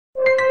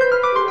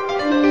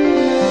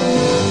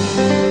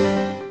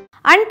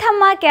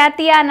ಅಣ್ತಮ್ಮ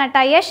ಖ್ಯಾತಿಯ ನಟ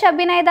ಯಶ್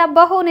ಅಭಿನಯದ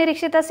ಬಹು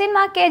ನಿರೀಕ್ಷಿತ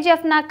ಸಿನಿಮಾ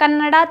ಕೆಜಿಎಫ್ನ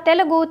ಕನ್ನಡ,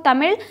 ತೆಲುಗು,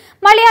 ತಮಿಳ್,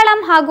 ಮಲಯಾಳಂ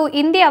ಹಾಗೂ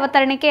ಹಿಂದಿ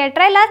ಅವತರಣಿಕೆಯ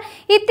ಟ್ರೈಲರ್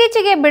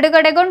ಇತ್ತೀಚೆಗೆ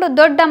ಬಿಡುಗಡೆಗೊಂಡು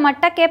ದೊಡ್ಡ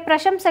ಮಟ್ಟಕ್ಕೆ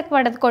ಪ್ರಶಂಸೆ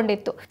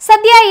ಪಡೆದುಕೊಂಡಿತ್ತು.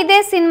 ಸದ್ಯ ಇದೇ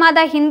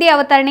ಸಿನಿಮಾದ ಹಿಂದಿ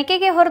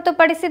ಅವತರಣಿಕೆಗೆ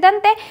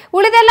ಹೊರತುಪಡಿಸಿದಂತೆ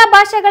ಉಳಿದೆಲ್ಲ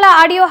ಭಾಷೆಗಳ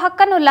ಆಡಿಯೋ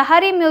ಹಕ್ಕನ್ನು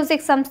ಲಹರಿ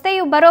ಮ್ಯೂಸಿಕ್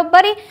ಸಂಸ್ಥೆಯು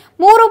ಬರೋಬ್ಬರಿ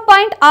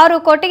 3.6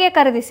 ಕೋಟಿಗೆ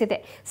ಖರೀದಿಸಿದೆ.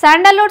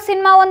 ಸ್ಯಾಂಡಲ್ವುಡ್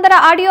ಸಿನಿಮಾ ಒಂದರ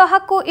ಆಡಿಯೋ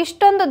ಹಕ್ಕು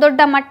ಇಷ್ಟೊಂದು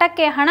ದೊಡ್ಡ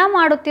ಮಟ್ಟಕ್ಕೆ ಹಣ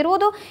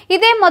ಮಾಡುತ್ತಿರುವುದು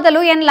ಇದೇ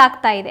ಮೊದಲು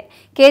ಎನ್ನಲಾಗ್ತಾ ಇದೆ.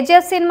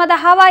 ಕೆಜಿಎಫ್ ಸಿನಿಮಾದ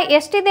ಹವಾ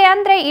ಎಷ್ಟಿದೆ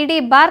ಅಂದ್ರೆ ಇಡೀ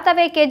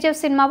ಭಾರತವೇ ಕೆಜಿಎಫ್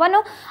ಸಿನಿಮಾವನ್ನು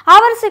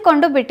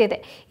ಆವರಿಸಿಕೊಂಡು ಬಿಟ್ಟಿದೆ.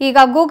 ಈಗ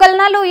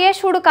ಗೂಗಲ್ನಲ್ಲೂ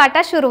ಯಶ್ ಹುಡುಕಾಟ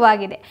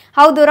ಶುರುವಾಗಿದೆ.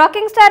 ಹೌದು,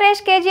 rocking star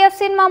Yash KGF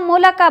cinema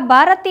ಮೂಲಕ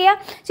ಭಾರತೀಯ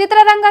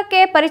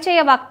ಚಿತ್ರರಂಗಕ್ಕೆ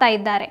ಪರಿಚಯವಾಗ್ತಾ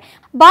ಇದ್ದಾರೆ.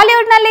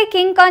 ಬಾಲಿವುಡ್ನಲ್ಲಿ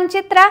ಕಿಂಗ್ ಖಾನ್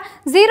ಚಿತ್ರ,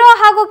 ಝೀರೋ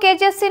ಹಾಗೂ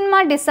ಕೆಜಿಎಫ್ ಸಿನಿಮಾ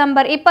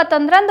ಡಿಸೆಂಬರ್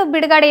 21ರಂದು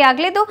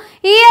ಬಿಡುಗಡೆಯಾಗಲಿದ್ದು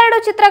ಈ ಎರಡು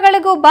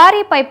ಚಿತ್ರಗಳಿಗೂ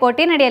ಭಾರಿ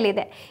ಪೈಪೋಟಿ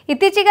ನಡೆಯಲಿದೆ.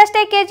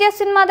 ಇತ್ತೀಚೆಗಷ್ಟೇ ಕೆಜಿಎಫ್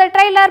ಸಿನಿಮಾದ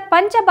ಟ್ರೈಲರ್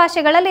ಪಂಚ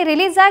ಭಾಷೆಗಳಲ್ಲಿ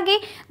ರಿಲೀಸ್ ಆಗಿ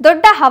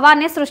ದೊಡ್ಡ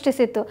ಹವಾನೆ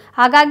ಸೃಷ್ಟಿಸಿತ್ತು.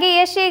 ಹಾಗಾಗಿ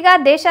ಯಶ್ ಈಗ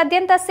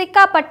ದೇಶಾದ್ಯಂತ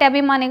ಸಿಕ್ಕಾಪಟ್ಟೆ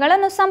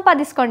ಅಭಿಮಾನಿಗಳನ್ನು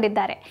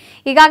ಸಂಪಾದಿಸಿಕೊಂಡಿದ್ದಾರೆ.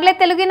 ಈಗಾಗಲೇ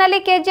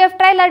ತೆಲುಗಿನಲ್ಲಿ ಕೆಜಿಎಫ್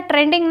ಟ್ರೈಲರ್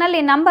ಟ್ರೆಂಡಿಂಗ್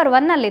ನಲ್ಲಿ ನಂಬರ್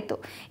 1 ನಲ್ಲಿತ್ತು.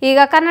 ಈಗ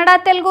ಕನ್ನಡ,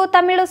 ತೆಲುಗು,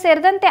 ತಮಿಳು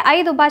ಸೇರಿದಂತೆ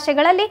 5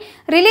 ಭಾಷೆಗಳಲ್ಲಿ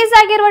ರಿಲೀಸ್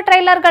ಆಗಿರುವ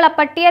ಟ್ರೈಲರ್ಗಳ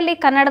ಪಟ್ಟಿಯಲ್ಲಿ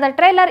ಕನ್ನಡದ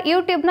ಟ್ರೈಲರ್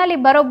ಯೂಟ್ಯೂಬ್ನಲ್ಲಿ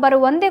ಬರೋಬ್ಬರು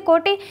 1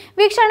 ಕೋಟಿ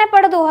ವೀಕ್ಷಣೆ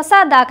ಪಡೆದು ಹೊಸ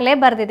ದಾಖಲೆ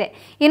ಬರೆದಿದೆ.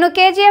 ಇನ್ನು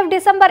ಕೆಜಿಎಫ್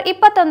ಡಿಸೆಂಬರ್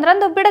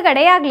 21ರಂದು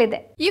ಬಿಡುಗಡೆಯಾಗಲಿದೆ.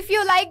 If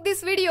you like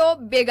this video,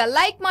 ಬೇಗ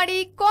ಲೈಕ್ ಮಾಡಿ,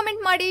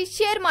 ಕಾಮೆಂಟ್ ಮಾಡಿ,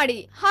 ಶೇರ್ ಮಾಡಿ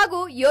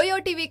ಹಾಗೂ ಯೋಯೋ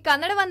ಟಿವಿ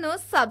ಕನ್ನಡವನ್ನು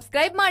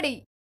ಸಬ್ಸ್ಕ್ರೈಬ್ ಮಾಡಿ.